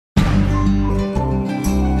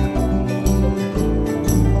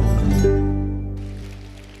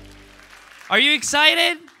Are you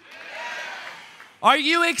excited? Are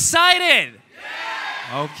you excited?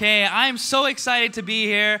 Okay, I'm so excited to be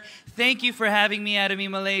here. Thank you for having me, Atomy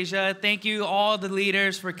Malaysia. Thank you, all the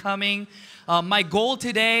leaders, for coming. My goal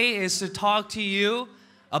today is to talk to you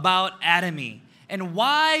about Atomy and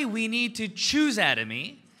why we need to choose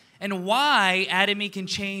Atomy and why Atomy can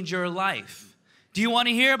change your life. Do you want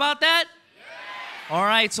to hear about that? All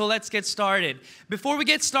right, so let's get started. Before we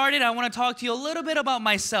get started, I want to talk to you a little bit about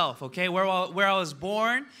myself, okay, where I was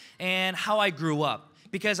born and how I grew up,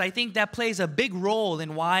 because I think that plays a big role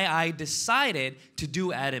in why I decided to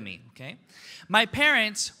do Atomy, okay? My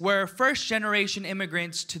parents were first-generation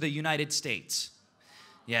immigrants to the United States.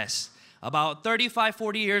 Yes, about 35,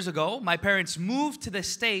 40 years ago, my parents moved to the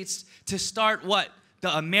States to start what?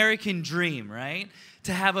 The American dream, right?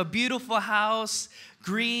 To have a beautiful house,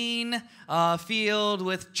 green field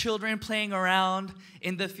with children playing around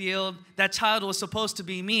in the field. That child was supposed to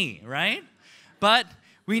be me, right? But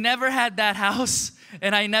we never had that house,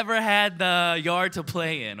 and I never had the yard to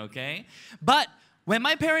play in, okay? But when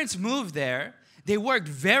my parents moved there, they worked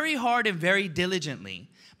very hard and very diligently.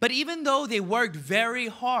 But even though they worked very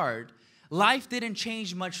hard, life didn't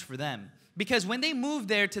change much for them. Because when they moved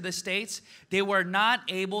there to the States, they were not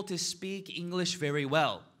able to speak English very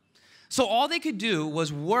well. So all they could do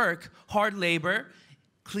was work hard labor,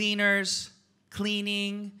 cleaners,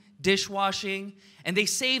 cleaning, dishwashing, and they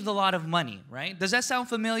saved a lot of money, right? Does that sound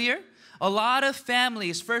familiar? A lot of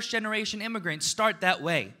families, first-generation immigrants, start that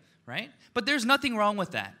way, right? But there's nothing wrong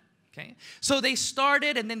with that, okay? So they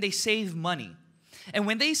started and then they saved money. And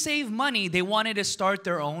when they saved money, they wanted to start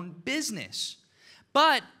their own business.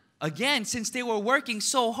 But again, since they were working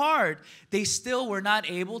so hard, they still were not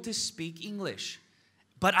able to speak English.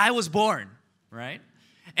 But I was born, right?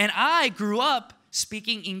 And I grew up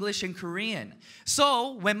speaking English and Korean.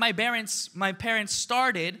 So when my parents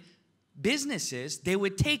started businesses, they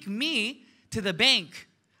would take me to the bank.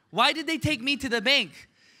 Why did they take me to the bank?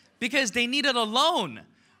 Because they needed a loan,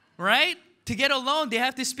 right? To get a loan, they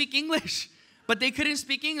have to speak English. But they couldn't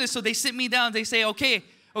speak English, so they sit me down. They say, okay,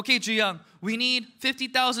 Ju-young, we need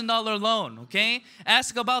 $50,000 loan, okay?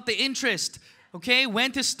 Ask about the interest, okay?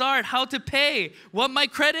 When to start, how to pay, what my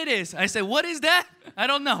credit is. I said, what is that? I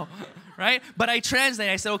don't know, right? But I translate.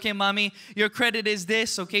 I said, okay, mommy, your credit is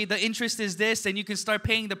this, okay? The interest is this, and you can start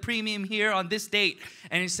paying the premium here on this date.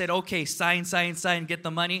 And he said, okay, sign, get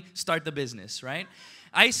the money, start the business, right?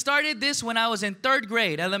 I started this when I was in 3rd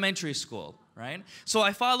grade, elementary school. Right? So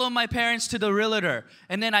I followed my parents to the realtor,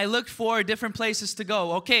 and then I looked for different places to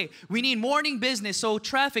go. Okay, we need morning business, so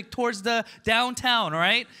traffic towards the downtown,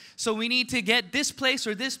 right? So we need to get this place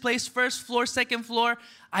or this place, 1st floor, 2nd floor.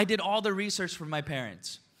 I did all the research for my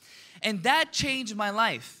parents. And that changed my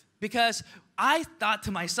life because I thought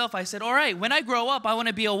to myself, I said, all right, when I grow up, I want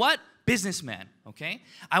to be a what? Businessman, okay?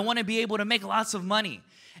 I want to be able to make lots of money.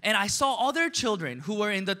 And I saw other children who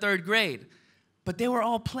were in the 3rd grade, but they were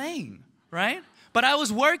all playing. Right? But I was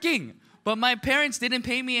working, but my parents didn't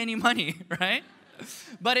pay me any money, right?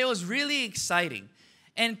 But it was really exciting.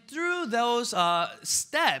 And through those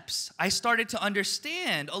steps, I started to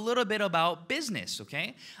understand a little bit about business,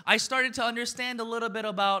 okay? I started to understand a little bit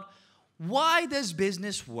about why does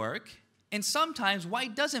business work, and sometimes why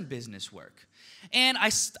doesn't business work? And I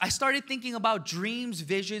started thinking about dreams,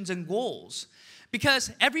 visions, and goals. Because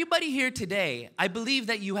everybody here today, I believe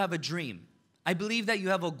that you have a dream. I believe that you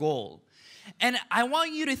have a goal. And I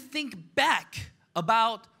want you to think back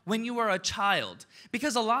about when you were a child,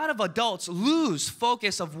 because a lot of adults lose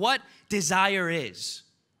focus of what desire is,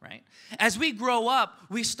 right? As we grow up,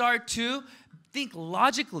 we start to think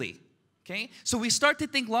logically, okay? So we start to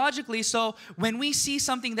think logically, so when we see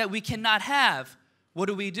something that we cannot have, what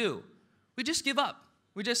do? We just give up.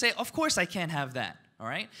 We just say, of course I can't have that. All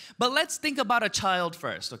right? But let's think about a child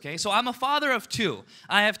first, okay? So I'm a father of 2.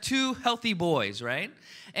 I have 2 healthy boys, right?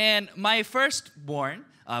 And my firstborn,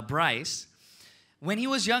 Bryce, when he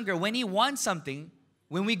was younger, when he wants something,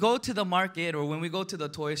 when we go to the market or when we go to the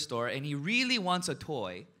toy store and he really wants a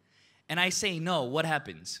toy, and I say no, what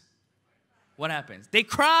happens? What happens? They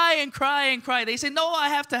cry and cry and cry. They say, no, I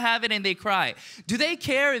have to have it, and they cry. Do they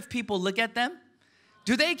care if people look at them?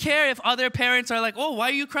 Do they care if other parents are like, oh, why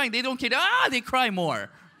are you crying? They don't care. They cry more,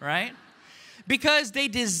 right? Because they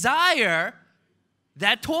desire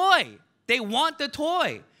that toy. They want the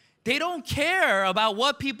toy. They don't care about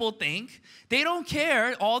what people think. They don't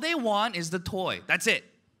care. All they want is the toy. That's it,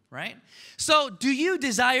 right? So do you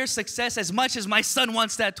desire success as much as my son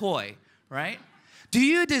wants that toy, right? Do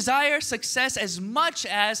you desire success as much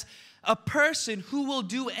as a person who will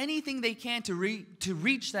do anything they can to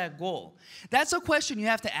reach that goal? That's a question you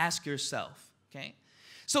have to ask yourself, okay?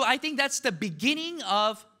 So I think that's the beginning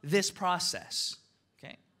of this process.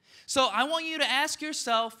 Okay? So I want you to ask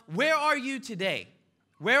yourself, where are you today?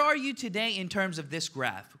 Where are you today in terms of this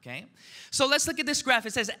graph? Okay? So let's look at this graph.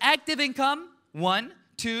 It says active income, 1,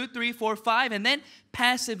 2, 3, 4, 5, and then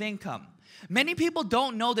passive income. Many people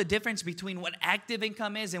don't know the difference between what active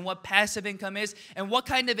income is and what passive income is and what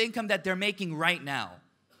kind of income that they're making right now.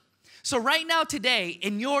 So right now today,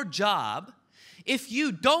 in your job, if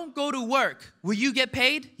you don't go to work, will you get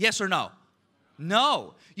paid? Yes or no?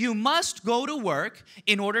 No. You must go to work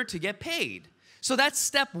in order to get paid. So that's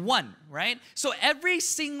step 1, right? So every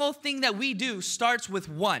single thing that we do starts with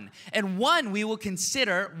 1. And 1 we will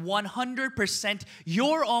consider 100%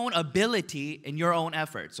 your own ability and your own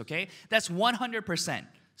efforts, okay? That's 100%.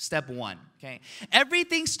 Step 1, okay?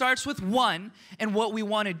 Everything starts with 1, and what we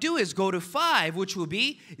want to do is go to 5, which will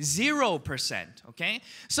be 0%, okay?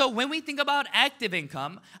 So when we think about active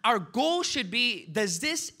income, our goal should be, does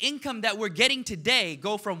this income that we're getting today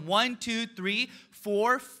go from 1, 2, 3,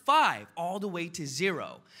 4, 5, all the way to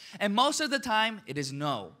 0? And most of the time, it is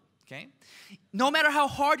no, okay? No matter how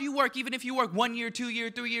hard you work, even if you work 1 year, 2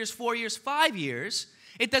 years, 3 years, 4 years, 5 years,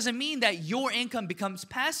 it doesn't mean that your income becomes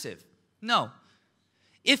passive. No.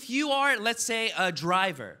 If you are, let's say, a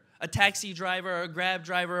driver, a taxi driver, or a Grab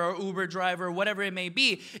driver, or Uber driver, whatever it may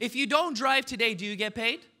be, if you don't drive today, do you get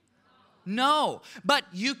paid? No. But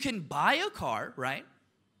you can buy a car, right?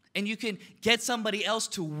 And you can get somebody else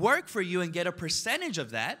to work for you and get a percentage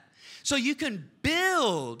of that. So you can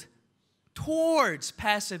build towards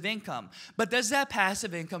passive income. But does that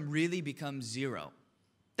passive income really become 0?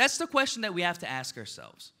 That's the question that we have to ask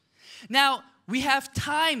ourselves. Now, we have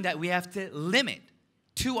time that we have to limit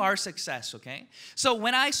to our success, okay? So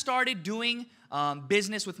when I started doing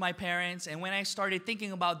business with my parents, and when I started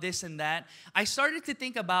thinking about this and that, I started to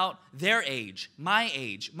think about their age, my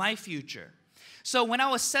future. So when I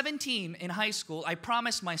was 17 in high school, I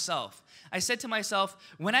promised myself, I said to myself,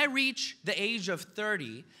 when I reach the age of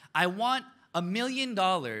 30, I want $1 million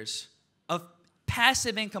of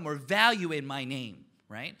passive income or value in my name,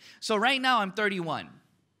 right? So right now I'm 31,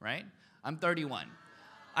 right? I'm 31.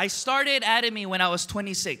 I started Atomy when I was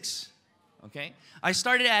 26, okay? I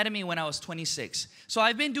started Atomy when I was 26. So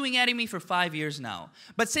I've been doing Atomy for 5 years now.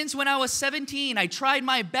 But since when I was 17, I tried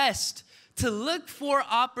my best to look for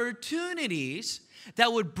opportunities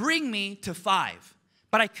that would bring me to 5.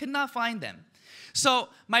 But I could not find them. So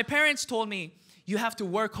my parents told me, you have to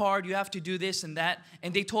work hard, you have to do this and that.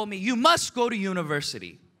 And they told me, you must go to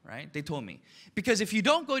university, right? They told me. Because if you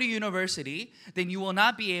don't go to university, then you will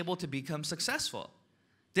not be able to become successful.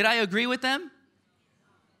 Did I agree with them?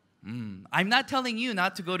 I'm not telling you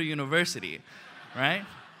not to go to university, right?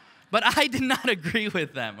 But I did not agree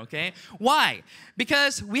with them, okay? Why?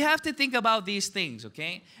 Because we have to think about these things,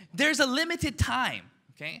 okay? There's a limited time,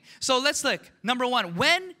 okay? So let's look. Number 1,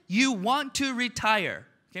 when you want to retire,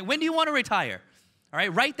 okay? When do you want to retire? All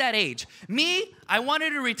right, write that age. Me, I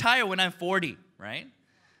wanted to retire when I'm 40, right?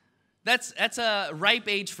 That's a ripe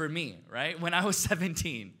age for me, right? When I was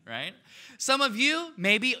 17, right? Some of you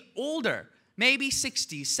may be older, maybe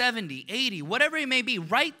 60, 70, 80, whatever it may be.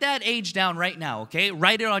 Write that age down right now, okay?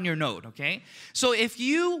 Write it on your note, okay? So if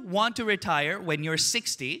you want to retire when you're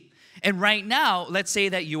 60, and right now, let's say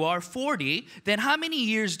that you are 40, then how many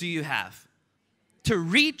years do you have to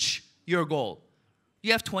reach your goal?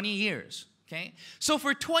 You have 20 years, okay? So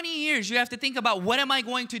for 20 years, you have to think about, what am I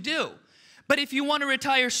going to do? But if you want to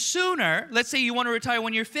retire sooner, let's say you want to retire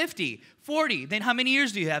when you're 50, 40, then how many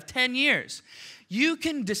years do you have? 10 years. You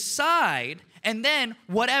can decide, and then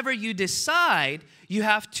whatever you decide, you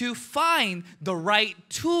have to find the right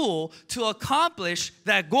tool to accomplish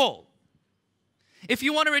that goal. If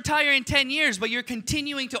you want to retire in 10 years, but you're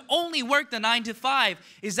continuing to only work the 9 to 5,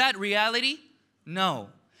 is that reality? No.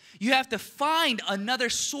 You have to find another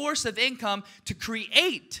source of income to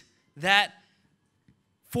create that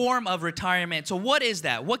form of retirement. So what is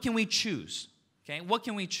that? What can we choose? Okay, what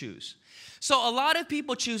can we choose? So a lot of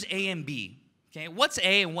people choose A and B. Okay, what's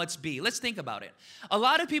A and what's B? Let's think about it. A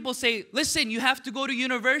lot of people say, listen, you have to go to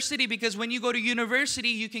university because when you go to university,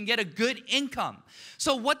 you can get a good income.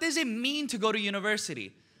 So what does it mean to go to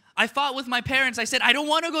university? I fought with my parents. I said, I don't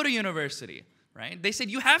want to go to university. Right? They said,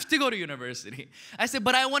 you have to go to university. I said,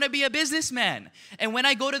 but I want to be a businessman. And when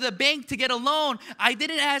I go to the bank to get a loan, I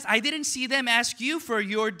didn't see them ask you for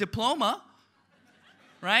your diploma.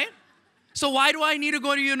 Right? So why do I need to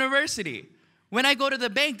go to university? When I go to the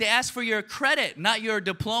bank, they ask for your credit, not your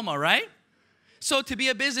diploma, right? So to be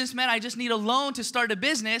a businessman, I just need a loan to start a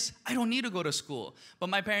business. I don't need to go to school. But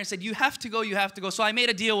my parents said, you have to go, you have to go. So I made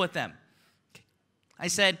a deal with them. I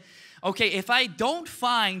said, okay, if I don't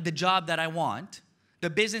find the job that I want, the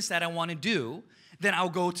business that I want to do, then I'll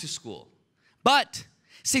go to school. But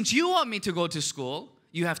since you want me to go to school,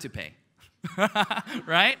 you have to pay.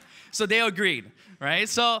 Right? So they agreed, right?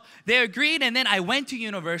 So they agreed, and then I went to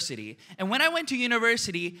university. And when I went to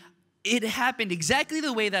university, it happened exactly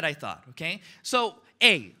the way that I thought, okay? So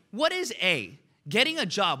A, what is A? Getting a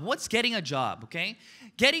job. What's getting a job, okay?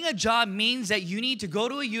 Getting a job means that you need to go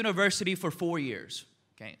to a university for 4 years,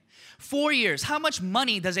 okay? 4 years. How much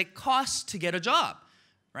money does it cost to get a job,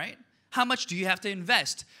 right? How much do you have to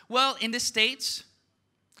invest? Well, in the States,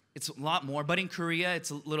 it's a lot more, but in Korea, it's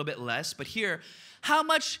a little bit less. But here, how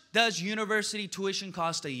much does university tuition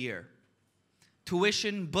cost a year?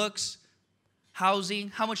 Tuition, books, housing,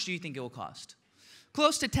 how much do you think it will cost?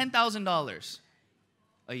 Close to $10,000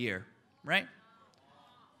 a year, right?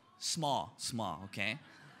 Small, okay?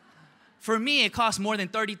 For me, it costs more than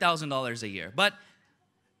 $30,000 a year. But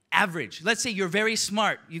average, let's say you're very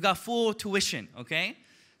smart. You got full tuition, okay?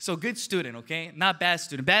 So good student, okay? Not bad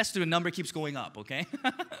student. Bad student number keeps going up, okay?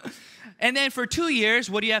 And then for 2 years,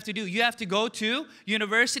 what do you have to do? You have to go to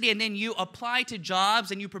university, and then you apply to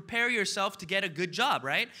jobs, and you prepare yourself to get a good job,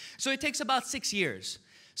 right? So it takes about 6 years.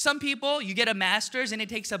 Some people, you get a master's, and it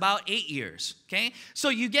takes about 8 years, okay? So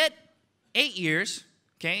you get 8 years,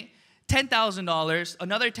 okay? $10,000,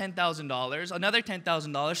 another $10,000, another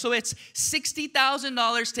 $10,000. So it's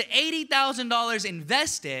 $60,000 to $80,000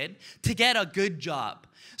 invested to get a good job.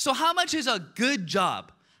 So how much is a good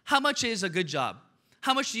job? How much is a good job?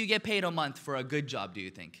 How much do you get paid a month for a good job, do you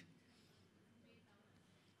think?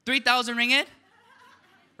 3,000 ringgit?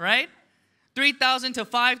 Right? 3,000 to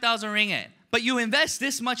 5,000 ringgit. But you invest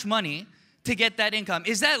this much money to get that income.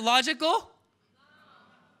 Is that logical?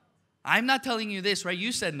 I'm not telling you this, right?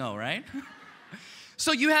 You said no, right?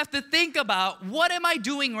 So you have to think about, what am I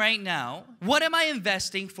doing right now? What am I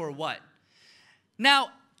investing for what? Now,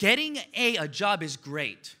 getting a job is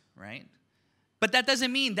great, right? But that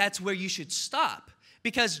doesn't mean that's where you should stop.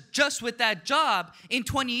 Because just with that job, in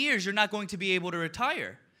 20 years, you're not going to be able to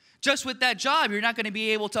retire. Just with that job, you're not going to be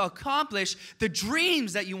able to accomplish the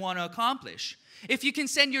dreams that you want to accomplish. If you can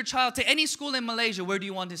send your child to any school in Malaysia, where do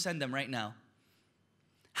you want to send them right now?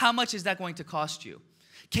 How much is that going to cost you?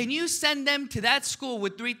 Can you send them to that school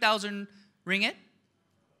with 3,000 ringgit?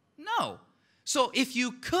 No. So if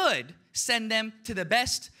you could send them to the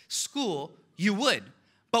best school, you would.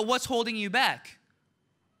 But what's holding you back?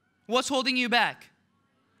 What's holding you back?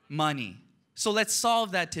 Money. So let's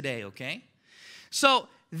solve that today, okay? So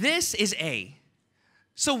this is A.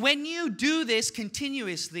 So when you do this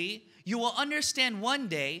continuously, you will understand one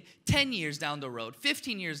day, 10 years down the road,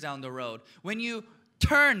 15 years down the road, when you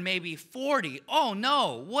turn maybe 40, oh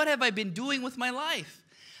no, what have I been doing with my life?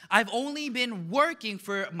 I've only been working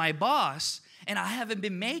for my boss, and I haven't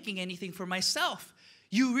been making anything for myself.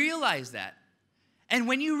 You realize that. And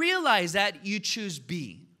when you realize that, you choose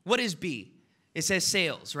B. What is B? It says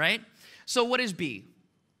sales, right? So what is B?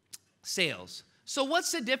 Sales. So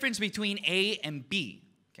what's the difference between A and B?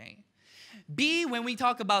 Okay. B, when we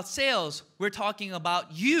talk about sales, we're talking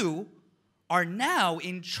about you are now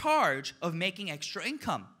in charge of making extra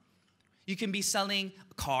income. You can be selling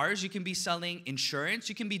cars, you can be selling insurance,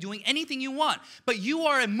 you can be doing anything you want, but you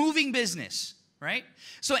are a moving business, right?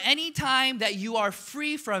 So anytime that you are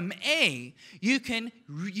free from A, you can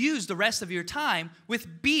use the rest of your time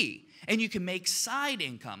with B, and you can make side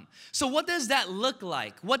income. So what does that look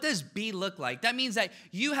like? What does B look like? That means that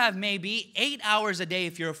you have maybe 8 hours a day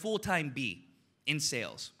if you're a full-time B in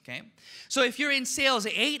sales, okay? So if you're in sales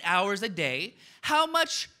 8 hours a day, how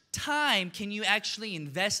much time can you actually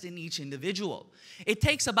invest in each individual? It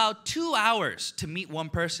takes about 2 hours to meet one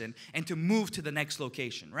person and to move to the next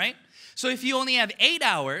location, right? So if you only have 8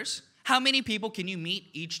 hours, how many people can you meet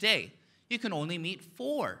each day? You can only meet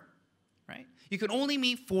 4, right? You can only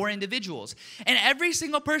meet 4 individuals. And every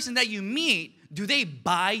single person that you meet, do they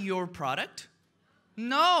buy your product?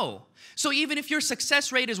 No. So even if your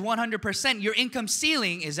success rate is 100%, your income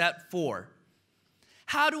ceiling is at 4.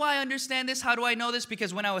 How do I understand this? How do I know this?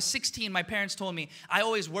 Because when I was 16, my parents told me I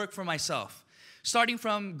always work for myself. Starting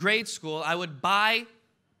from grade school, I would buy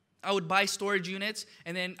storage units,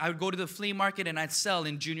 and then I would go to the flea market and I'd sell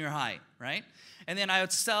in junior high, right? And then I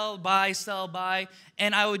would sell, buy,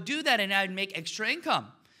 and I would do that and I'd make extra income.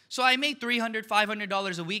 So I made $300,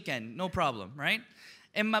 $500 a weekend, no problem, right?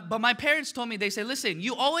 But my parents told me, they said, listen,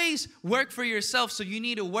 you always work for yourself, so you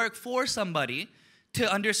need to work for somebody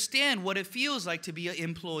to understand what it feels like to be an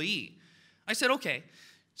employee. I said, okay.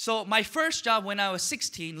 So my first job when I was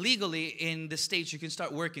 16, legally in the States, you can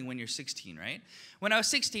start working when you're 16, right? When I was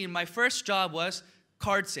 16, my first job was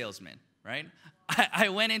card salesman, right? I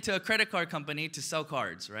went into a credit card company to sell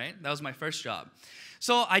cards, right? That was my first job.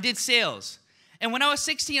 So I did sales. And when I was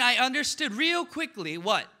 16, I understood real quickly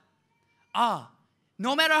what?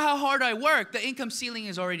 No matter how hard I work, the income ceiling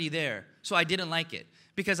is already there. So I didn't like it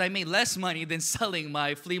because I made less money than selling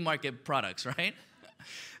my flea market products, right?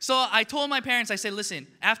 So I told my parents, I said, listen,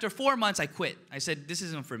 after 4 months, I quit. I said, this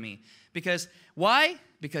isn't for me. Because, why?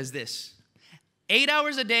 Because this. 8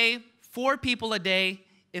 hours a day, 4 people a day.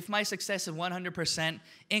 If my success is 100%,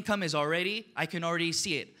 income is I can already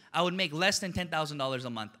see it. I would make less than $10,000 a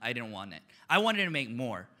month. I didn't want it. I wanted to make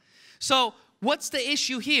more. So what's the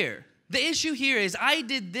issue here? The issue here is I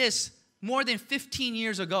did this more than 15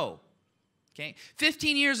 years ago. Okay?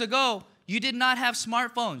 15 years ago, you did not have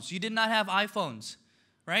smartphones. You did not have iPhones.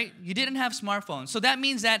 Right? You didn't have smartphones. So that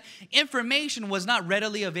means that information was not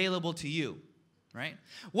readily available to you. Right?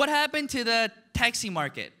 What happened to the taxi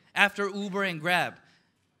market after Uber and Grab?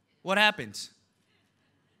 What happens?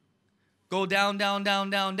 Go down, down, down,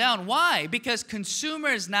 down, down. Why? Because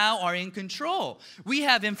consumers now are in control. We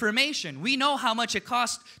have information. We know how much it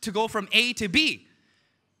costs to go from A to B.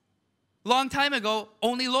 Long time ago,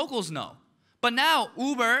 only locals know. But now,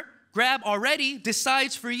 Uber, Grab already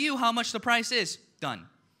decides for you how much the price is. Done.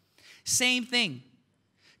 Same thing.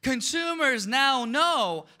 Consumers now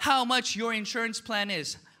know how much your insurance plan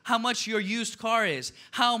is, how much your used car is,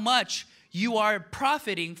 how much you are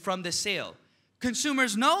profiting from the sale.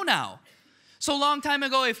 Consumers know now. So long time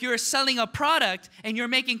ago, if you're selling a product and you're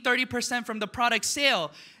making 30% from the product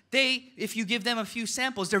sale, if you give them a few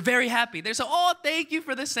samples, they're very happy. They say, oh, thank you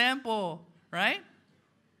for the sample, right?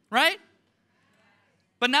 Right?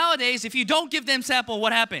 But nowadays, if you don't give them sample,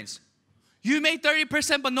 what happens? You made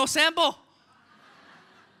 30% but no sample.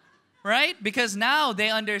 Right? Because now they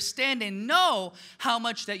understand and know how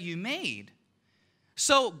much that you made.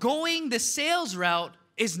 So going the sales route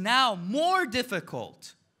is now more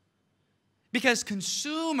difficult because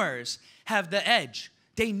consumers have the edge.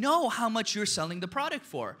 They know how much you're selling the product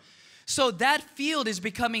for. So that field is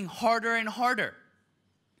becoming harder and harder.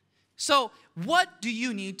 So what do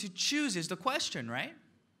you need to choose is the question, right?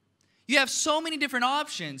 You have so many different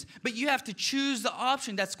options, but you have to choose the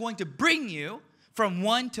option that's going to bring you from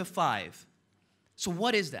 1 to 5. So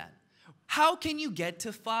what is that? How can you get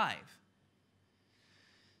to 5?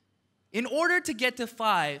 In order to get to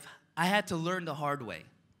 5, I had to learn the hard way,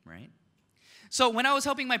 right? So when I was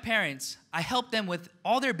helping my parents, I helped them with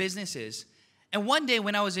all their businesses. And one day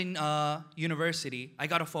when I was in university, I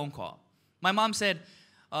got a phone call. My mom said,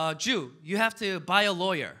 Ju, you have to buy a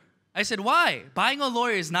lawyer. I said, why? Buying a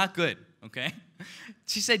lawyer is not good, okay?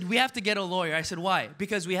 She said, we have to get a lawyer. I said, why?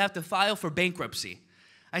 Because we have to file for bankruptcy.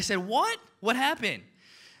 I said, what? What happened?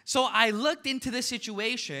 So I looked into the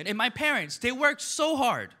situation, and my parents, they worked so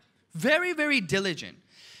hard, very, very diligent.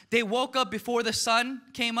 They woke up before the sun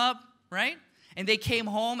came up, right? And they came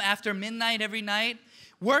home after midnight every night.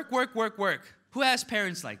 Work, work, work, work. Who has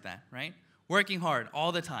parents like that, right? Working hard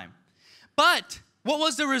all the time. But what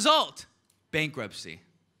was the result? Bankruptcy.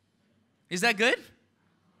 Is that good?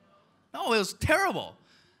 No, it was terrible.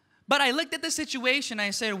 But I looked at the situation, and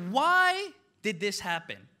I said, why did this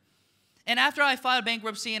happen? And after I filed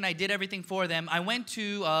bankruptcy and I did everything for them, I went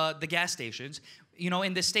to the gas stations. You know,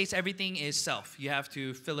 in the States, everything is self. You have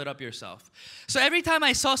to fill it up yourself. So every time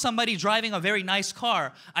I saw somebody driving a very nice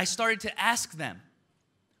car, I started to ask them,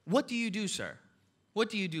 what do you do, sir? What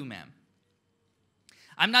do you do, ma'am?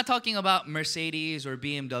 I'm not talking about Mercedes or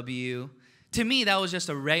BMW. To me, that was just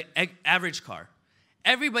an average car.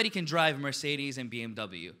 Everybody can drive Mercedes and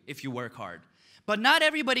BMW if you work hard. But not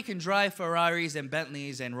everybody can drive Ferraris and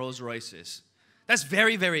Bentleys and Rolls Royces. That's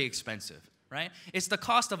very, very expensive, right? It's the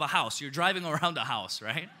cost of a house. You're driving around a house,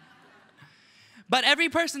 right? But every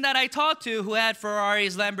person that I talked to who had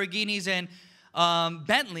Ferraris, Lamborghinis, and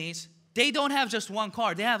Bentleys, they don't have just one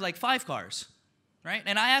car. They have like 5 cars, right?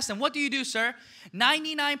 And I asked them, what do you do, sir?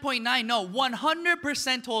 99.9, no,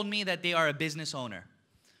 100% told me that they are a business owner.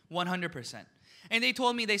 100%. And they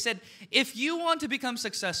told me, they said, if you want to become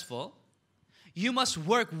successful, you must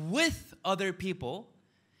work with other people,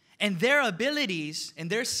 and their abilities and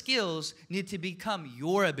their skills need to become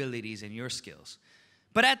your abilities and your skills.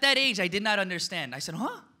 But at that age, I did not understand. I said,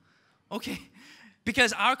 huh? Okay.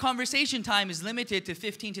 Because our conversation time is limited to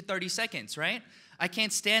 15 to 30 seconds, right? I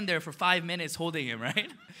can't stand there for 5 minutes holding him,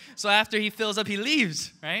 right? So after he fills up, he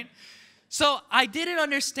leaves, right? So I didn't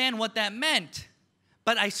understand what that meant.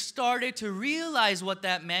 But I started to realize what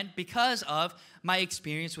that meant because of my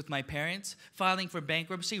experience with my parents, filing for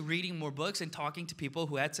bankruptcy, reading more books, and talking to people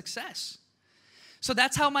who had success. So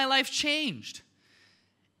that's how my life changed.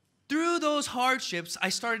 Through those hardships, I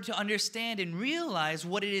started to understand and realize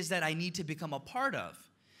what it is that I need to become a part of.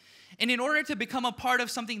 And in order to become a part of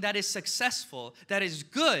something that is successful, that is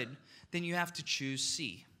good, then you have to choose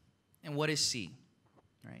C. And what is C?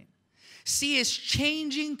 Right? C is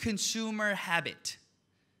changing consumer habit.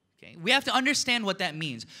 Okay? We have to understand what that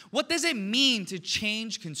means. What does it mean to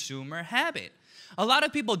change consumer habit? A lot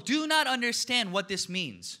of people do not understand what this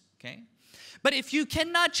means. Okay? But if you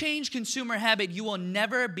cannot change consumer habit, you will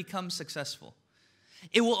never become successful.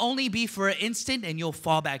 It will only be for an instant and you'll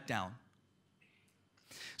fall back down.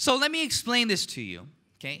 So let me explain this to you.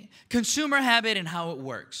 Okay? Consumer habit and how it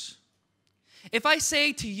works. If I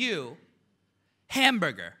say to you,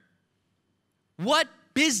 hamburger, what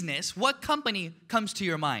business, what company comes to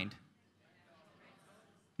your mind?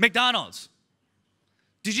 McDonald's.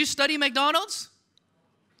 Did you study McDonald's?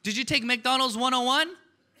 Did you take McDonald's 101?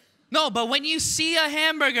 No, but when you see a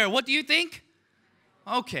hamburger, what do you think?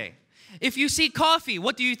 Okay. If you see coffee,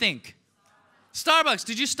 what do you think? Starbucks.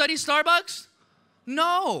 Did you study Starbucks?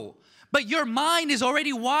 No. But your mind is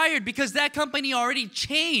already wired because that company already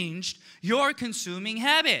changed your consuming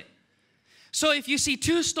habit. So if you see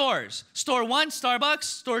two stores, store 1, Starbucks,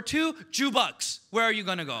 store 2, Jubucks, where are you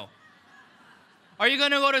going to go? Are you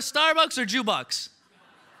going to go to Starbucks or Jubucks?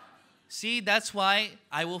 See, that's why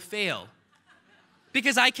I will fail.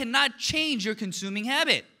 Because I cannot change your consuming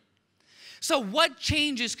habit. So what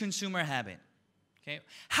changes consumer habit? Okay.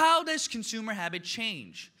 How does consumer habit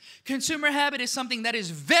change? Consumer habit is something that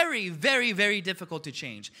is very, very, very difficult to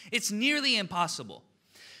change. It's nearly impossible.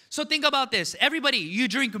 So think about this. Everybody, you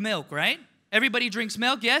drink milk, right? Everybody drinks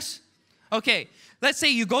milk, yes? Okay. Let's say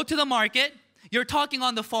you go to the market, you're talking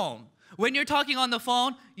on the phone. When you're talking on the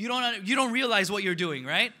phone, you don't realize what you're doing,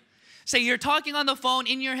 right? Say you're talking on the phone,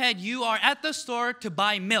 in your head, you are at the store to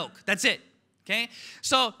buy milk. That's it, okay?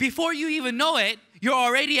 So before you even know it, you're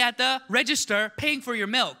already at the register paying for your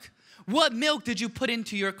milk. What milk did you put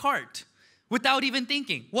into your cart without even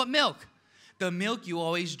thinking? What milk? The milk you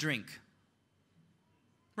always drink,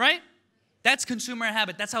 right? That's consumer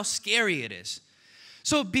habit. That's how scary it is.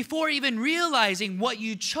 So before even realizing what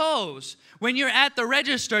you chose, when you're at the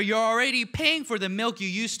register, you're already paying for the milk you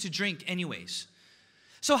used to drink anyways.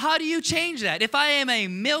 So how do you change that? If I am a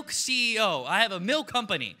milk CEO, I have a milk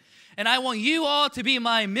company, and I want you all to be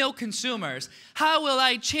my milk consumers, how will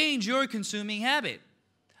I change your consuming habit?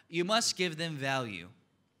 You must give them value.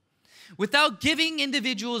 Without giving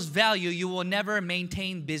individuals value, you will never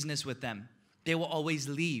maintain business with them. They will always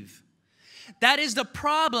leave. That is the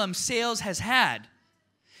problem sales has had.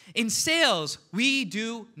 In sales, we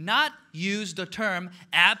do not use the term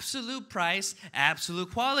absolute price,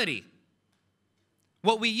 absolute quality.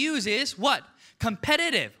 What we use is what?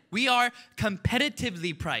 Competitive. We are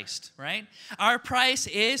competitively priced, right? Our price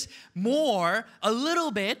is more, a little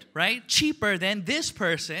bit, right, cheaper than this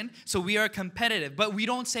person, so we are competitive, but we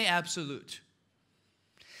don't say absolute.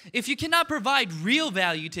 If you cannot provide real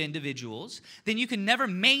value to individuals, then you can never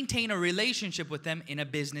maintain a relationship with them in a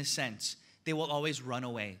business sense. They will always run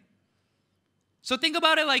away. So think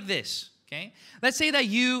about it like this, okay? Let's say that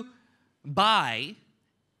you buy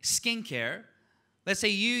skincare. Let's say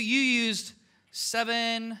you used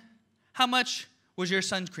how much was your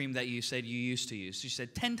sunscreen that you said you used to use? You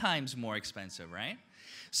said 10 times more expensive, right?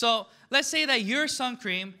 So let's say that your sun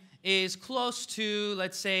cream is close to,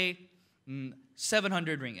 let's say,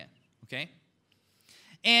 700 ringgit, okay?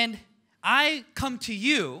 And I come to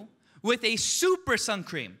you with a super sun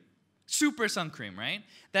cream, right?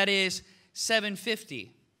 That is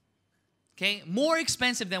 750, okay? More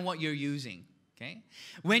expensive than what you're using, okay?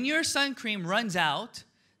 When your sun cream runs out,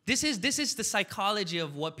 this is the psychology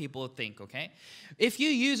of what people think, okay? If you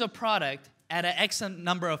use a product at an X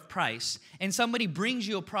number of price and somebody brings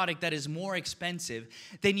you a product that is more expensive,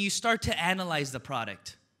 then you start to analyze the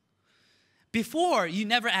product. Before, you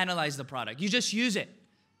never analyze the product. You just use it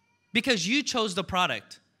because you chose the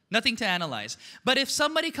product. Nothing to analyze. But if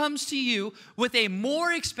somebody comes to you with a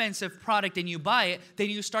more expensive product and you buy it, then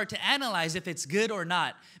you start to analyze if it's good or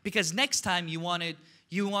not. Because next time you want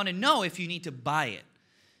to know if you need to buy it.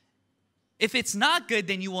 If it's not good,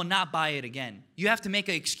 then you will not buy it again. You have to make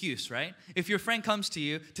an excuse, right? If your friend comes to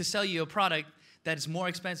you to sell you a product that is more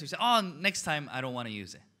expensive, you say, oh, next time I don't want to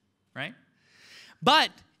use it, right? But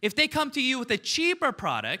if they come to you with a cheaper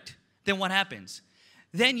product, then what happens?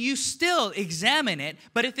 Then you still examine it,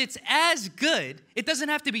 but if it's as good, it doesn't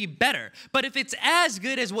have to be better, but if it's as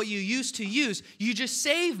good as what you used to use, you just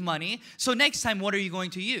save money, so next time what are you going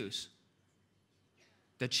to use?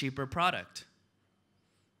 The cheaper product.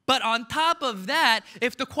 But on top of that,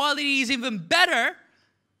 if the quality is even better,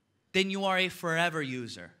 then you are a forever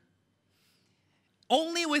user.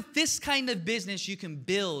 Only with this kind of business you can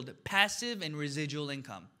build passive and residual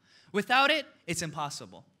income. Without it, it's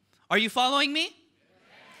impossible. Are you following me?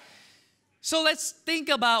 So let's think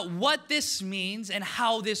about what this means and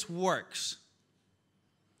how this works.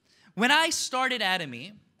 When I started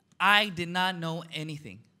Atomy, I did not know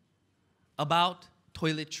anything about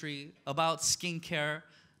toiletry, about skincare,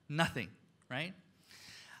 nothing, right?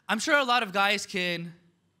 I'm sure a lot of guys can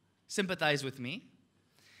sympathize with me.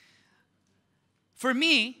 For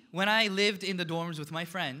me, when I lived in the dorms with my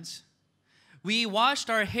friends, we washed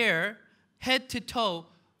our hair head to toe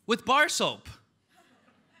with bar soap,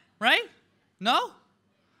 right? No?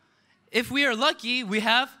 If we are lucky, we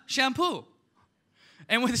have shampoo.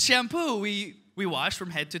 And with shampoo, we wash from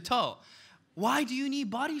head to toe. Why do you need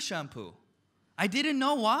body shampoo? I didn't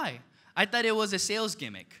know why. I thought it was a sales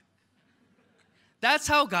gimmick. That's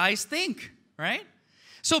how guys think, right?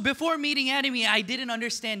 So before meeting Atomy, I didn't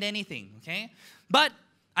understand anything, okay? But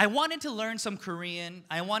I wanted to learn some Korean.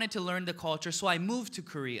 I wanted to learn the culture, so I moved to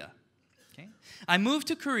Korea, okay? I moved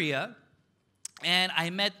to Korea, and I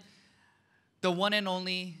met the one and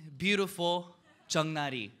only beautiful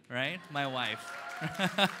Jeongnari, right? My wife.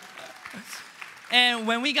 And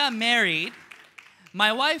when we got married,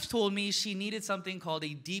 my wife told me she needed something called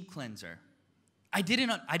a deep cleanser. I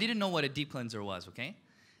didn't know what a deep cleanser was, okay?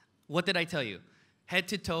 What did I tell you? Head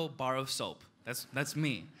to toe bar of soap. That's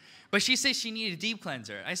me. But she said she needed a deep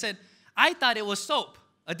cleanser. I said, I thought it was soap,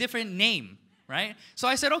 a different name, right? So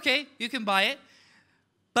I said, okay, you can buy it.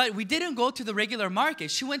 But we didn't go to the regular market.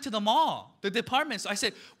 She went to the mall, the department. So I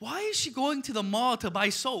said, why is she going to the mall to buy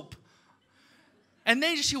soap? And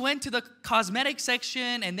then she went to the cosmetic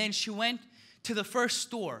section, and then she went to the first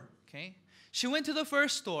store, okay? She went to the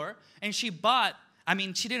first store, and she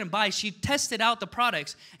didn't buy, she tested out the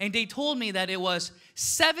products, and they told me that it was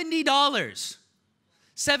 $70.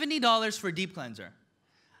 $70 for deep cleanser.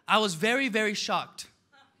 I was very, very shocked.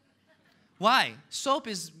 Why? Soap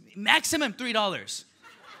is maximum $3.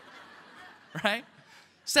 Right?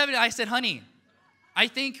 I said, honey, I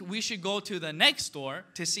think we should go to the next store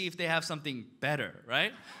to see if they have something better,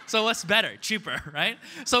 right? So what's better? Cheaper, right?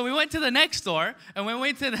 So we went to the next store, and when we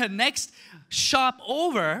went to the next shop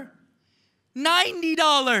over,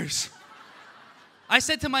 $90. I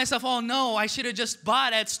said to myself, oh no, I should have just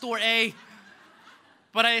bought at store A.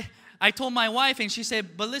 But I told my wife, and she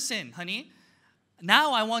said, but listen, honey,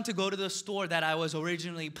 now I want to go to the store that I was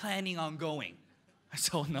originally planning on going. I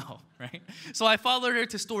said, oh no, right? So I followed her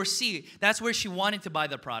to store C. That's where she wanted to buy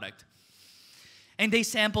the product. And they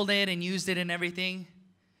sampled it and used it and everything.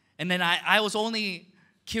 And then I was only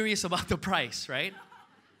curious about the price, right?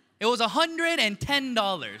 It was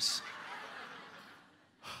 $110.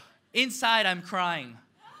 Inside, I'm crying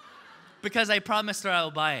because I promised her I'll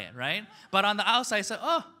buy it, right? But on the outside, I said,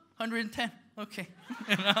 oh, 110, okay.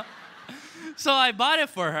 You know? So I bought it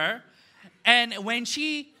for her. And when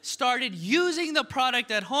she started using the product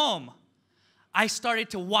at home, I started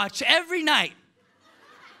to watch every night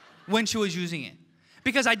when she was using it.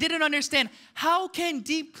 Because I didn't understand, how can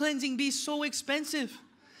deep cleansing be so expensive?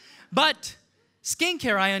 But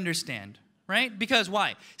skincare, I understand, right? Because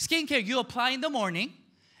why? Skincare, you apply in the morning,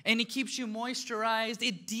 and it keeps you moisturized,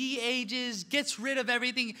 it de-ages, gets rid of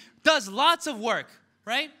everything, does lots of work,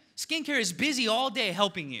 right? Skincare is busy all day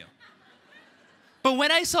helping you. But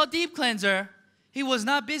when I saw deep cleanser, he was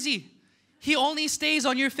not busy. He only stays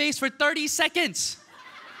on your face for 30 seconds.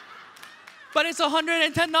 But it's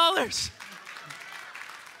 $110.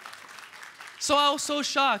 So I was so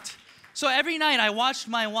shocked. So every night I watched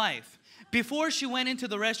my wife. Before she went into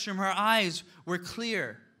the restroom, her eyes were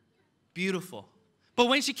clear, beautiful. But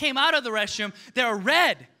when she came out of the restroom, they were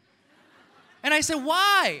red. And I said,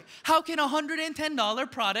 why? How can a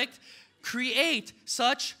 $110 product create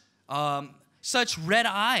such red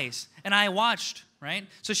eyes? And I watched, right?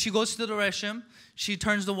 So she goes to the restroom, she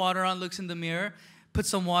turns the water on, looks in the mirror, puts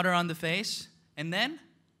some water on the face, and then,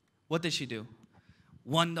 what did she do?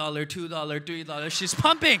 $1, $2, $3, she's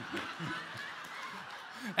pumping.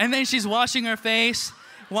 And then she's washing her face,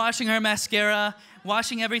 washing her mascara,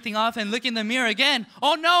 washing everything off, and look in the mirror again.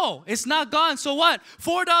 Oh no, it's not gone, so what?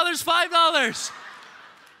 $4, $5.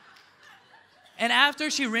 And after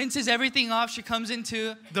she rinses everything off, she comes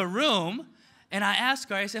into the room, and I asked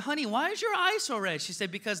her, I said, honey, why is your eye so red? She said,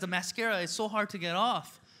 because the mascara is so hard to get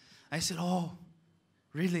off. I said, oh,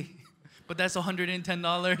 really? But that's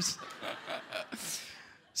 $110.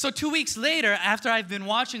 So 2 weeks later, after I've been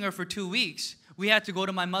watching her for 2 weeks, we had to go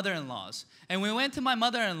to my mother-in-law's. And when we went to my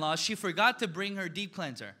mother-in-law's, she forgot to bring her deep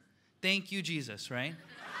cleanser. Thank you, Jesus, right?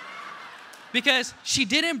 Because she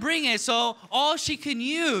didn't bring it, so all she can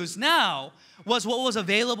use now was what was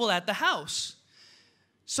available at the house.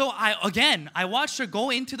 So I watched her go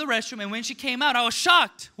into the restroom, and when she came out, I was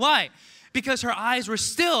shocked. Why? because her eyes were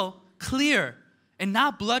still clear and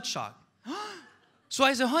not bloodshot. So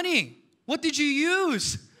I said, honey, what did you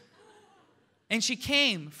use? And she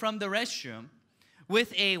came from the restroom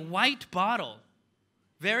with a white bottle.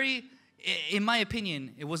 Very, in my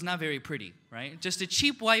opinion, it was not very pretty, right? Just a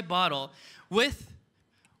cheap white bottle with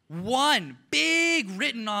one big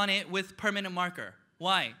written on it with permanent marker.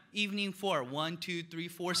 Why? Evening 4, 1, 2, 3,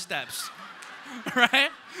 4 steps, right?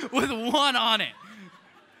 With one on it.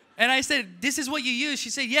 And I said, this is what you use? She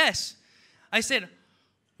said, yes. I said,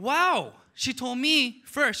 wow. She told me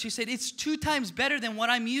first, she said, it's 2 times better than what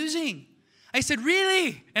I'm using. I said,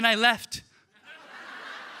 really? And I left.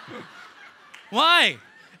 Why?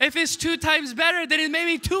 If it's 2 times better, then it made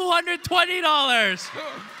me $220.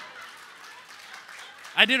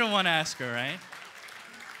 I didn't want to ask her, right?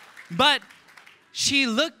 But she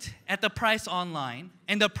looked at the price online,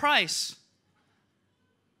 and the price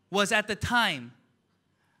was at the time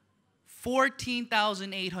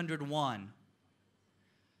 14,800 won.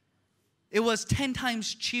 It was 10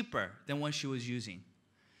 times cheaper than what she was using.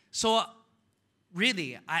 So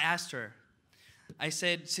really, I asked her, I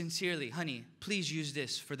said sincerely, honey, please use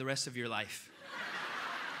this for the rest of your life.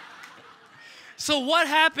 So what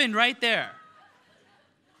happened right there?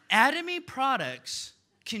 Atomy products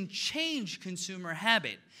can change consumer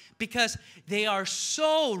habit because they are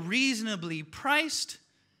so reasonably priced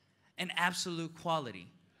and absolute quality,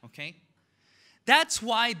 okay? That's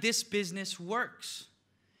why this business works.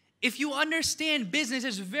 If you understand business,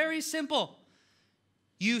 it's very simple.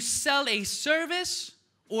 You sell a service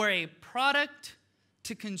or a product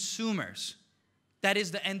to consumers. That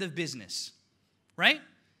is the end of business, right?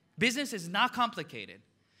 Business is not complicated.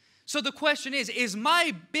 So the question is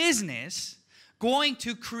my business going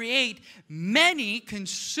to create many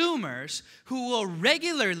consumers who will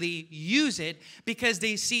regularly use it because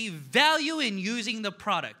they see value in using the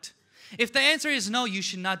product? If the answer is no, you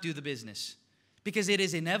should not do the business because it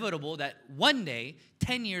is inevitable that one day,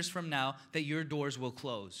 10 years from now, that your doors will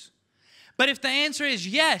close. But if the answer is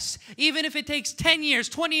yes, even if it takes 10 years,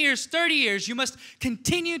 20 years, 30 years, you must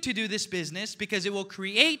continue to do this business because it will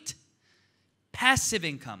create passive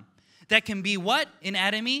income that can be what in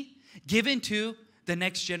Atomy? Given to the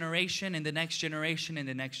next generation and the next generation and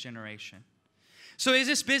the next generation. So is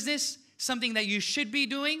this business something that you should be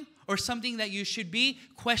doing or something that you should be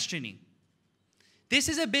questioning? This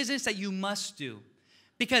is a business that you must do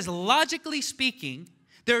because logically speaking,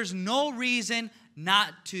 there's no reason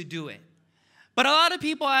not to do it. But a lot of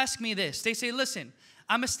people ask me this. They say, listen,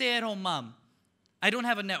 I'm a stay-at-home mom. I don't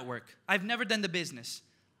have a network. I've never done the business.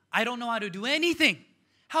 I don't know how to do anything.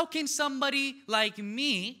 How can somebody like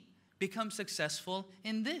me become successful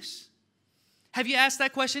in this? Have you asked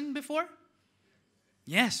that question before?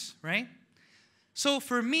 Yes, right? So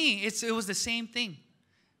for me, it was the same thing.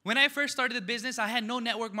 When I first started the business, I had no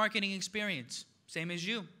network marketing experience, same as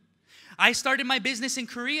you. I started my business in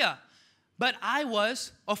Korea, but I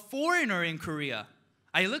was a foreigner in Korea.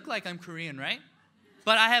 I look like I'm Korean, right?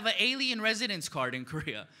 But I have an alien residence card in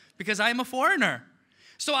Korea because I'm a foreigner.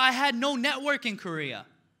 So I had no network in Korea.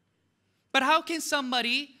 But how can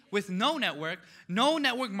somebody with no network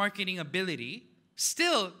marketing ability,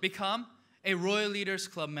 still become a Royal Leaders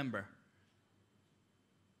Club member?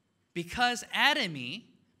 Because Atomy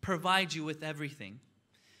provides you with everything.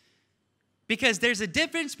 Because there's a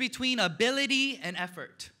difference between ability and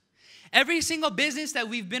effort. Every single business that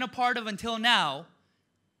we've been a part of until now,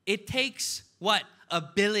 it takes what?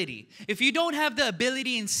 Ability. If you don't have the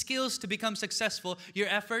ability and skills to become successful, your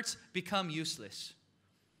efforts become useless.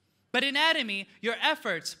 But in Atomy, your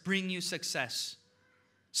efforts bring you success.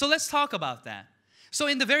 So let's talk about that. So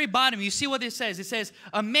in the very bottom, you see what it says. It says,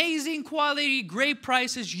 amazing quality, great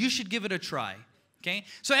prices, you should give it a try. Okay?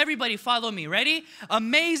 So everybody follow me. Ready?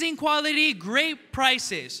 Amazing quality, great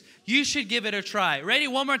prices. You should give it a try. Ready?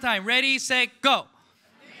 One more time. Ready, set, go.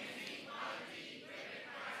 Amazing quality, great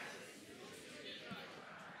prices. You should give it a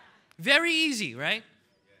try. Very easy, right?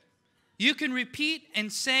 You can repeat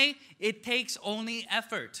and say it takes only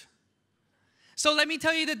effort. So let me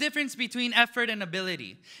tell you the difference between effort and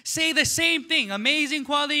ability. Say the same thing. Amazing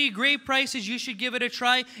quality, great prices. You should give it a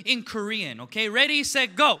try in Korean. Okay, ready,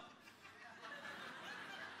 set, go.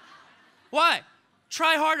 Why?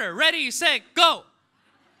 Try harder. Ready, set, go.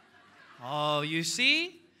 Oh, you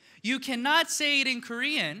see? You cannot say it in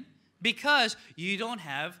Korean because you don't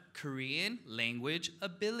have Korean language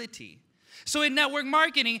ability. So in network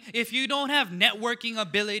marketing, if you don't have networking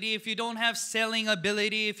ability, if you don't have selling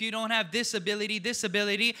ability, if you don't have this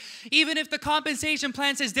ability, even if the compensation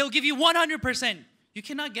plan says they'll give you 100%, you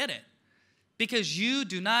cannot get it because you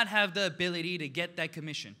do not have the ability to get that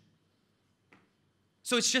commission.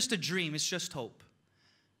 So it's just a dream. It's just hope.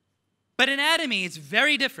 But in Atomy, it's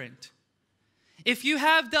very different. If you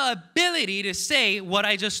have the ability to say what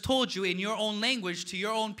I just told you in your own language to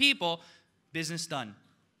your own people, business done.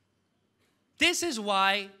 This is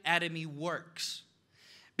why Atomy works.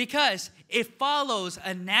 Because it follows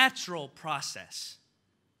a natural process.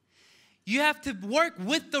 You have to work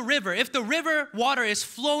with the river. If the river water is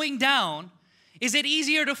flowing down, is it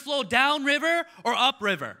easier to flow down river or up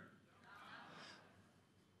river?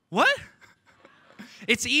 What?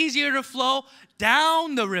 It's easier to flow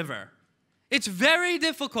down the river. It's very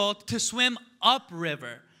difficult to swim up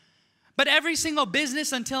river. But every single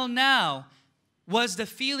business until now was the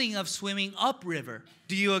feeling of swimming up river.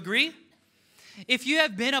 Do you agree? If you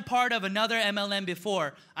have been a part of another MLM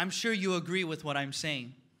before, I'm sure you agree with what I'm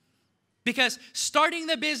saying. Because starting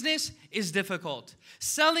the business is difficult.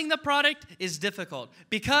 Selling the product is difficult.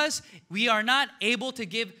 Because we are not able to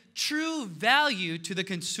give true value to the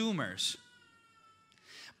consumers.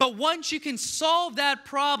 But once you can solve that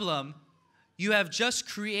problem, you have just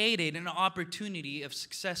created an opportunity of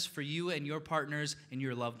success for you and your partners and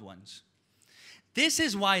your loved ones. This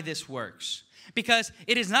is why this works. Because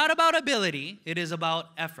it is not about ability, it is about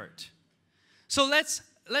effort. So let's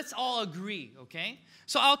all agree, okay?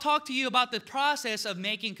 So I'll talk to you about the process of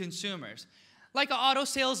making consumers. Like an auto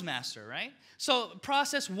sales master, right? So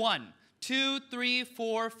process 1, 2, 3,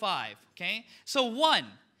 4, 5, okay? So 1,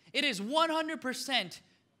 it is 100%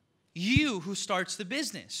 you who starts the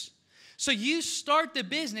business. So you start the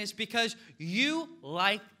business because you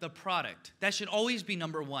like the product. That should always be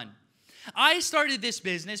number 1. I started this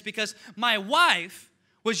business because my wife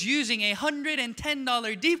was using a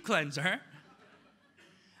 $110 deep cleanser.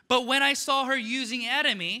 But when I saw her using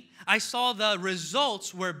Atomy, I saw the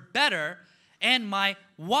results were better and my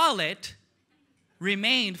wallet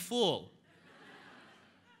remained full.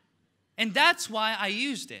 And that's why I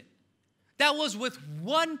used it. That was with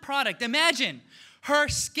one product. Imagine her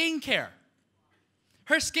skincare.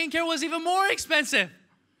 Her skincare was even more expensive.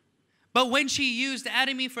 But when she used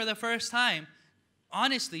Atomy for the first time,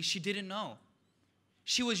 honestly, she didn't know.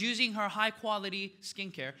 She was using her high-quality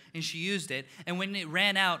skincare, and she used it. And when it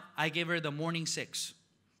ran out, I gave her the Morning 6.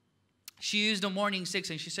 She used the Morning 6,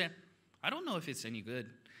 and she said, I don't know if it's any good.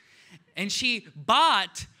 And she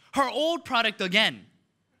bought her old product again,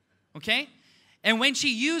 okay? And when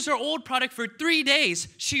she used her old product for 3 days,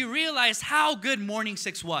 she realized how good Morning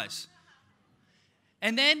 6 was.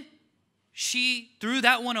 And then she threw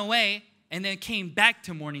that one away and then came back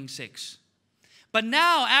to Morning 6. But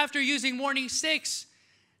now, after using Morning 6,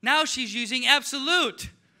 now she's using Absolute.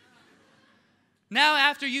 Now,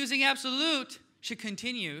 after using Absolute, she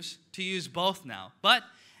continues to use both now. But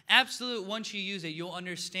Absolute, once you use it, you'll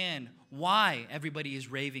understand why everybody is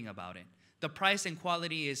raving about it. The price and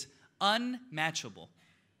quality is unmatchable,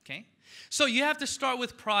 okay? So you have to start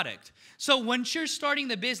with product. So once you're starting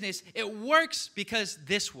the business, it works because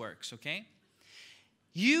this works, okay?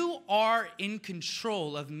 You are in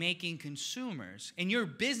control of making consumers, and your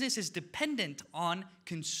business is dependent on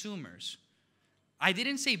consumers. I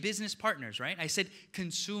didn't say business partners, right? I said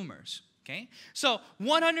consumers, okay? So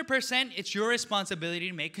 100% it's your responsibility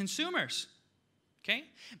to make consumers, okay?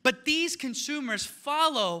 But these consumers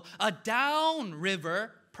follow a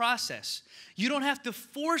downriver process. You don't have to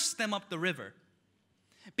force them up the river.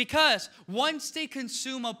 Because once they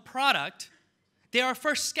consume a product, they are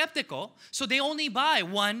first skeptical, so they only buy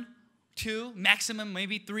 1, 2, maximum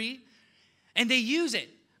maybe 3, and they use it.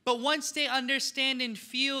 But once they understand and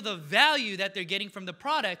feel the value that they're getting from the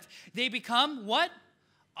product, they become what?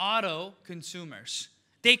 Auto consumers.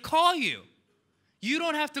 They call you. You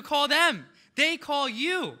don't have to call them. They call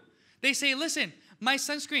you. They say, listen, my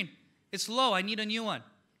sunscreen, it's low. I need a new one.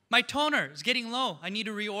 My toner is getting low. I need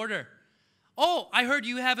to reorder. Oh, I heard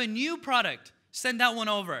you have a new product. Send that one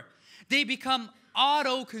over. They become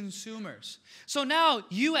auto consumers. So now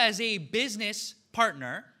you as a business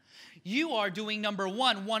partner, you are doing number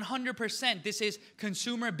 1, 100%. This is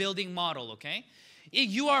consumer building model, okay?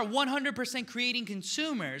 You are 100% creating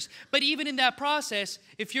consumers, but even in that process,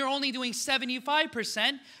 if you're only doing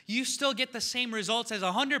 75%, you still get the same results as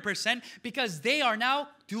 100% because they are now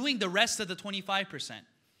doing the rest of the 25%.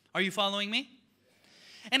 Are you following me?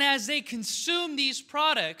 And as they consume these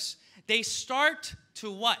products, they start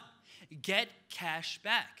to what? Get cash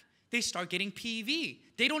back. They start getting PV.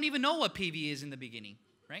 They don't even know what PV is in the beginning,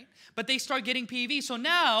 right? But they start getting PV. So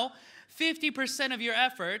now 50% of your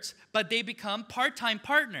efforts, but they become part-time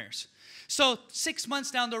partners. So 6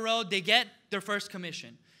 months down the road, they get their first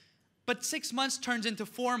commission. But 6 months turns into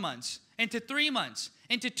 4 months, into 3 months,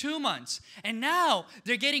 into 2 months. And now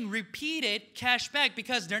they're getting repeated cash back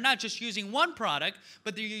because they're not just using one product,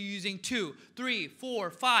 but they're using 2, 3, 4,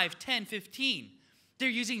 5, 10, 15. They're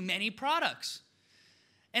using many products.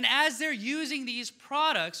 And as they're using these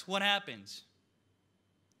products, what happens?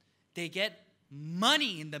 They get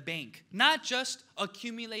money in the bank, not just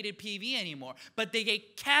accumulated PV anymore, but they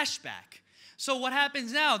get cash back. So what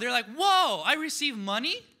happens now? They're like, whoa, I received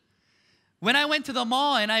money? When I went to the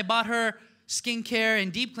mall and I bought her skincare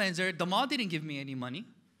and deep cleanser, the mall didn't give me any money.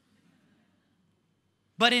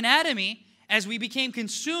 But in Atomy, as we became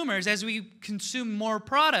consumers, as we consumed more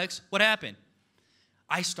products, what happened?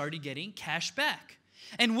 I started getting cash back.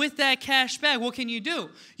 And with that cash back, what can you do?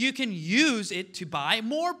 You can use it to buy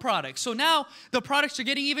more products. So now the products are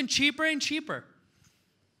getting even cheaper and cheaper.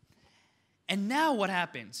 And now what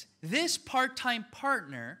happens? This part-time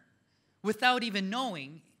partner, without even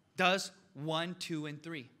knowing, does 1, 2, and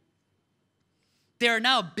 3. They are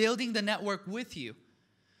now building the network with you.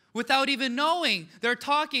 Without even knowing, they're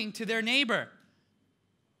talking to their neighbor.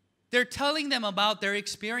 They're telling them about their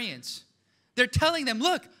experience. They're telling them,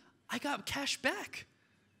 look, I got cash back.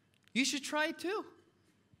 You should try it too.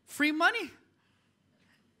 Free money.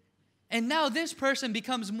 And now this person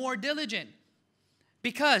becomes more diligent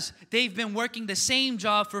because they've been working the same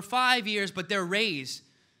job for 5 years, but their raise,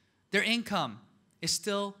 their income is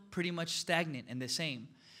still pretty much stagnant and the same.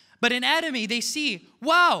 But in Atomy, they see,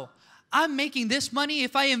 wow, I'm making this money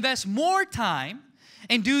if I invest more time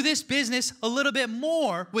and do this business a little bit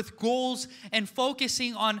more with goals and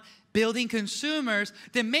focusing on building consumers,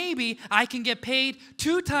 then maybe I can get paid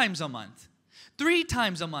 2 times a month, 3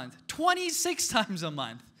 times a month, 26 times a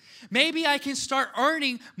month. Maybe I can start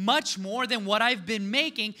earning much more than what I've been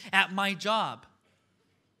making at my job.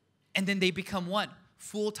 And then they become what?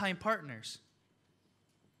 Full-time partners.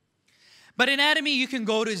 But in Atomy, you can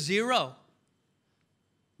go to 0.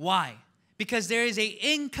 Why? Because there is an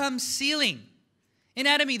income ceiling. In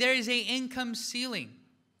Atomy, there is an income ceiling.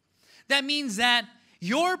 That means that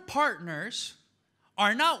your partners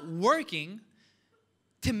are not working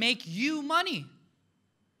to make you money,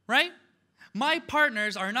 right? My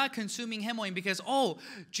partners are not consuming Hemoin because, oh,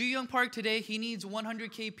 Ju-Young Park today, he needs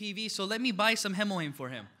 100K PV, so let me buy some Hemoin for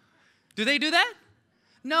him. Do they do that?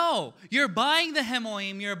 No. You're buying the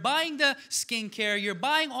Hemoin, you're buying the skincare, you're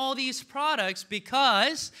buying all these products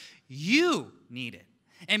because you need it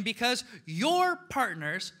and because your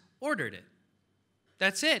partners ordered it.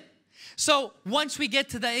 That's it. So once we get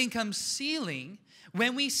to the income ceiling,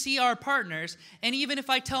 when we see our partners, and even if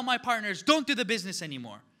I tell my partners, don't do the business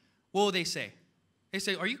anymore, what will they say? They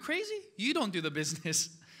say, are you crazy? You don't do the business.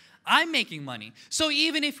 I'm making money. So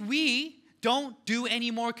even if we don't do any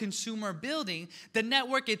more consumer building, the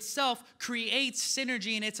network itself creates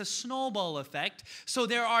synergy and it's a snowball effect. So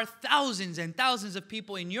there are thousands and thousands of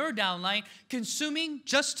people in your downline consuming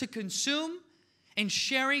just to consume and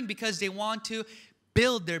sharing because they want to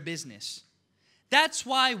build their business. That's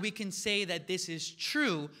why we can say that this is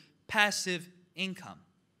true passive income.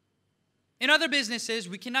 In other businesses,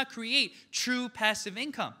 we cannot create true passive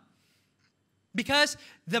income because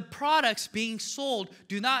the products being sold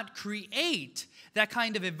do not create that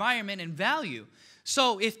kind of environment and value.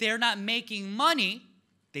 So if they're not making money,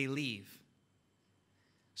 they leave.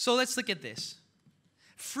 So let's look at this.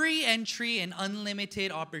 Free entry and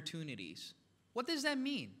unlimited opportunities. What does that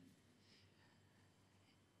mean?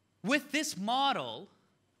 With this model,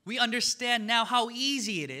 we understand now how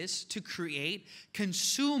easy it is to create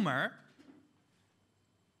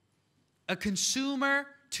a consumer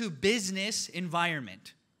to business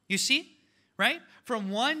environment. You see, right?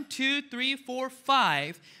 From 1, 2, 3, 4,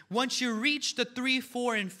 5, once you reach the 3,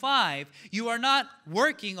 4, and 5, you are not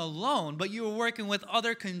working alone, but you are working with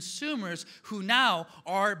other consumers who now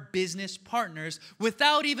are business partners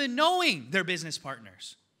without even knowing they're business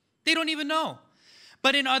partners. They don't even know.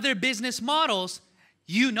 But in other business models,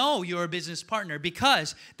 you know you're a business partner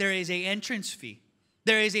because there is an entrance fee.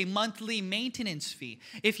 There is a monthly maintenance fee.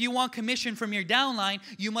 If you want commission from your downline,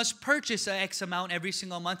 you must purchase an X amount every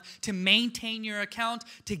single month to maintain your account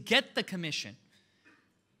to get the commission.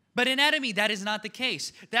 But in Atomy, that is not the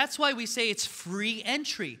case. That's why we say it's free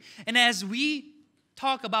entry. And as we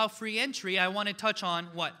talk about free entry, I want to touch on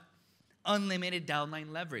what? Unlimited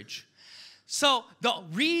downline leverage. So the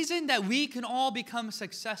reason that we can all become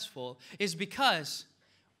successful is because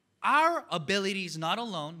our abilities not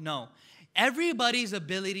alone, no. Everybody's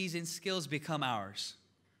abilities and skills become ours.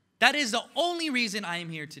 That is the only reason I am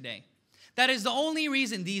here today. That is the only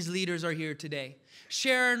reason these leaders are here today.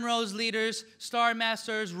 Sharon Rose leaders, Star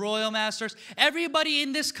Masters, Royal Masters, everybody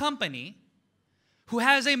in this company who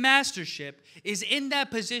has a mastership is in that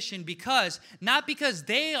position because, not because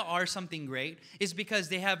they are something great, it's because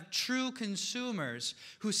they have true consumers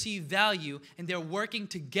who see value and they're working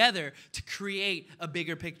together to create a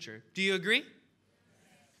bigger picture. Do you agree?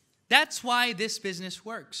 That's why this business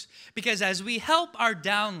works. Because as we help our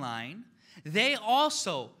downline, they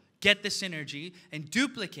also get the synergy and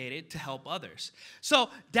duplicate it to help others. So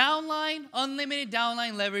downline, unlimited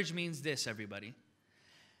downline leverage means this, everybody.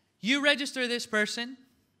 You register this person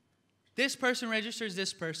registers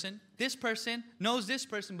this person knows this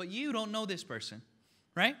person, but you don't know this person,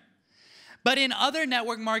 right? But in other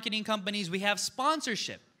network marketing companies, we have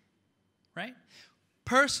sponsorship, right?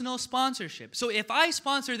 Personal sponsorship. So if I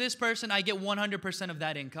sponsor this person, I get 100% of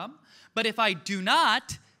that income. But if I do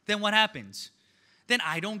not, then what happens? Then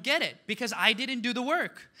I don't get it because I didn't do the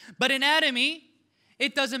work. But in Atomy,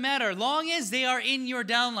 it doesn't matter. Long as they are in your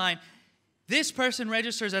downline, this person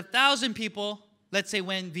registers 1,000 people, let's say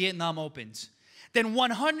when Vietnam opens. Then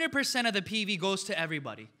 100% of the PV goes to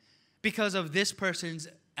everybody because of this person's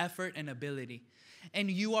effort and ability.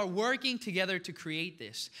 And you are working together to create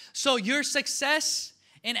this. So your success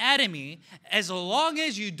in Atomy, as long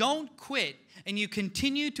as you don't quit and you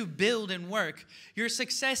continue to build and work, your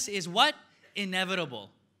success is what? Inevitable.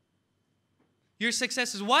 Your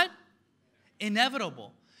success is what?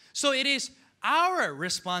 Inevitable. So it is our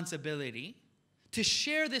responsibility to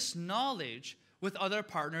share this knowledge with other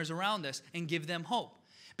partners around us and give them hope.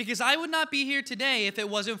 Because I would not be here today if it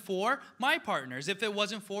wasn't for my partners, if it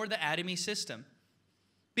wasn't for the Atomy system.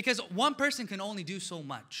 Because one person can only do so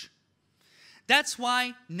much. That's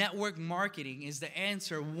why network marketing is the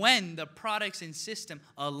answer when the products and system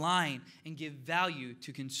align and give value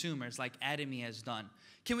to consumers like Atomy has done.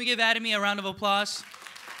 Can we give Atomy a round of applause?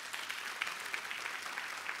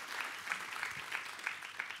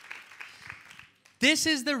 This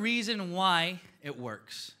is the reason why it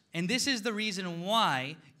works. And this is the reason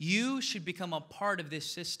why you should become a part of this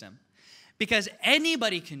system. Because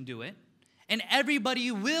anybody can do it, and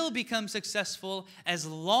everybody will become successful as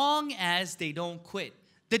long as they don't quit.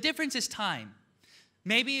 The difference is time.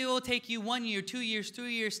 Maybe it will take you 1 year, 2 years,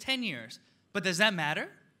 3 years, 10 years. But does that matter?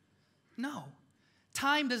 No.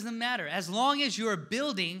 Time doesn't matter. As long as you're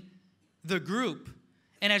building the group,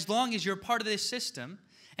 and as long as you're part of this system,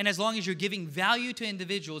 and as long as you're giving value to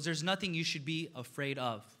individuals, there's nothing you should be afraid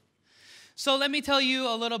of. So let me tell you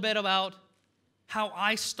a little bit about how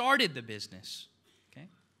I started the business. Okay?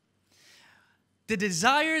 The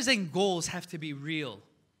desires and goals have to be real.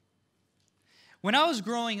 When I was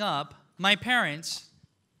growing up, my parents,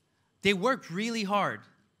 they worked really hard.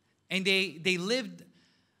 And they lived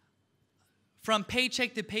from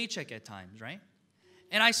paycheck to paycheck at times, right?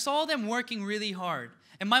 And I saw them working really hard.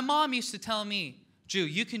 And my mom used to tell me, Ju,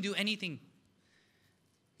 you can do anything.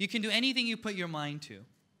 You can do anything you put your mind to.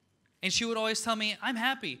 And she would always tell me, I'm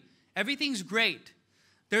happy. Everything's great.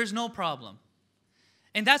 There's no problem.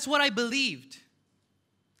 And that's what I believed.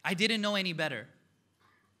 I didn't know any better.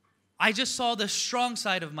 I just saw the strong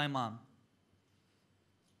side of my mom.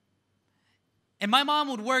 And my mom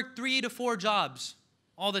would work 3 to 4 jobs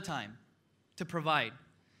all the time to provide.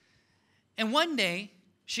 And one day,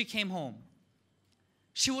 she came home.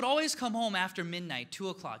 She would always come home after midnight, 2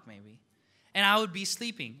 o'clock maybe. And I would be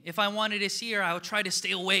sleeping. If I wanted to see her, I would try to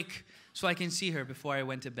stay awake so I can see her before I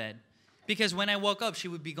went to bed. Because when I woke up, she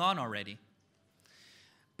would be gone already.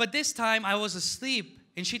 But this time, I was asleep,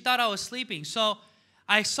 and she thought I was sleeping. So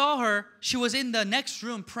I saw her. She was in the next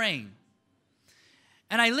room praying.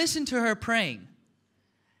 And I listened to her praying.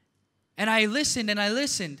 And I listened,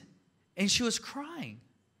 and she was crying.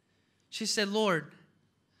 She said, Lord,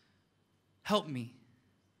 help me.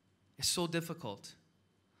 It's so difficult.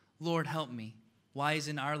 Lord, help me. Why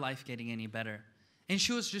isn't our life getting any better? And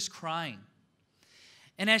she was just crying.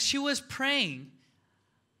 And as she was praying,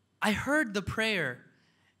 I heard the prayer,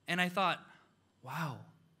 and I thought, wow,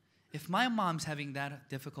 if my mom's having that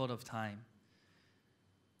difficult of time,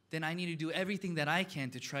 then I need to do everything that I can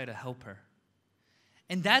to try to help her.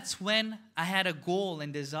 And that's when I had a goal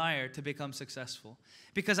and desire to become successful.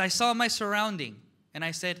 Because I saw my surrounding. And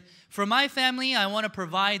I said, for my family, I want to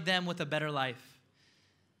provide them with a better life.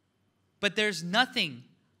 But there's nothing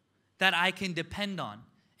that I can depend on.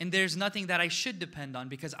 And there's nothing that I should depend on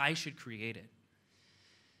because I should create it.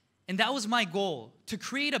 And that was my goal, to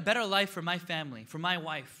create a better life for my family, for my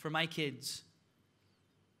wife, for my kids.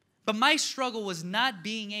 But my struggle was not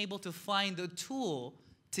being able to find the tool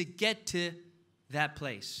to get to that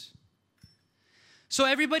place. So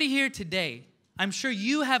everybody here today, I'm sure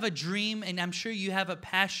you have a dream and I'm sure you have a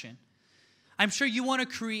passion. I'm sure you want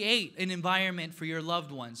to create an environment for your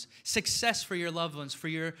loved ones, success for your loved ones,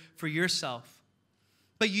 for yourself.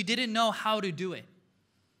 but you didn't know how to do it.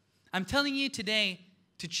 I'm telling you today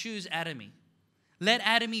to choose Atomy. Let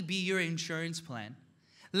Atomy be your insurance plan.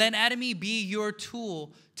 Let Atomy be your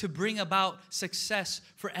tool to bring about success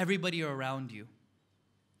for everybody around you.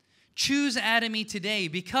 Choose Atomy today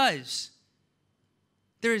because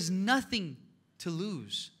there is nothing to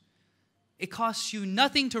lose. It costs you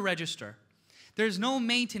nothing to register. There's no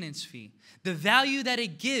maintenance fee. The value that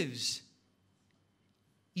it gives,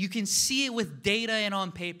 you can see it with data and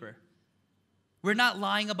on paper. We're not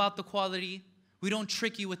lying about the quality. We don't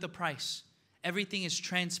trick you with the price. Everything is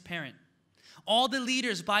transparent. All the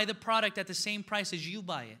leaders buy the product at the same price as you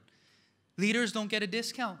buy it. Leaders don't get a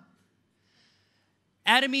discount.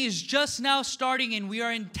 Atomy is just now starting, and we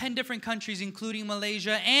are in 10 different countries, including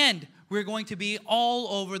Malaysia, and we're going to be all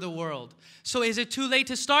over the world. So is it too late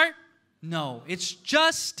to start? No, it's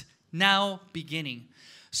just now beginning.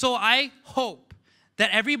 So I hope that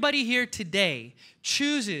everybody here today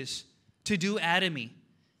chooses to do Atomy,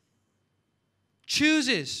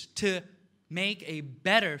 chooses to make a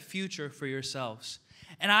better future for yourselves.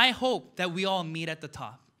 And I hope that we all meet at the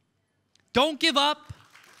top. Don't give up.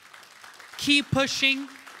 Keep pushing.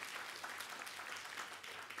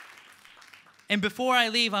 And before I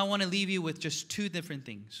leave, I want to leave you with just two different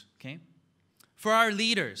things, okay? For our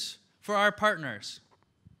leaders, for our partners,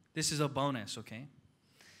 this is a bonus, okay?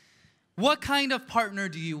 What kind of partner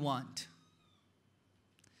do you want?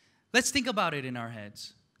 Let's think about it in our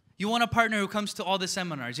heads. You want a partner who comes to all the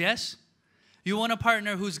seminars, yes? You want a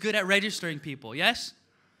partner who's good at registering people, yes?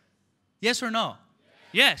 Yes or no?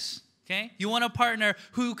 Yes. Okay? You want a partner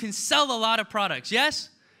who can sell a lot of products, yes?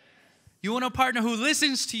 You want a partner who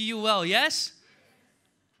listens to you well, yes?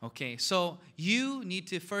 Okay, so you need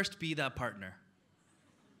to first be that partner.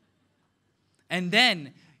 And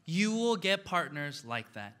then you will get partners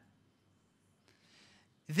like that.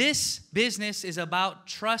 This business is about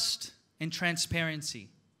trust and transparency.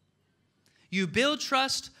 You build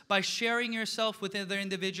trust by sharing yourself with other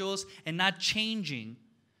individuals and not changing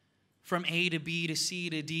from A to B to C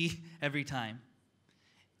to D every time.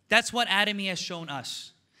 That's what Atomy has shown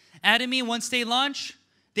us. Atomy, once they launch,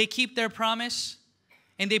 they keep their promise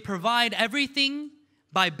and they provide everything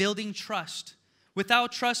by building trust.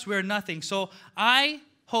 Without trust, we're nothing. So I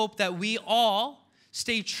hope that we all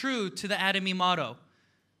stay true to the Atomy motto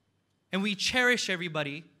and we cherish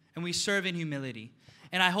everybody and we serve in humility.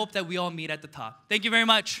 And I hope that we all meet at the top. Thank you very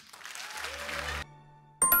much.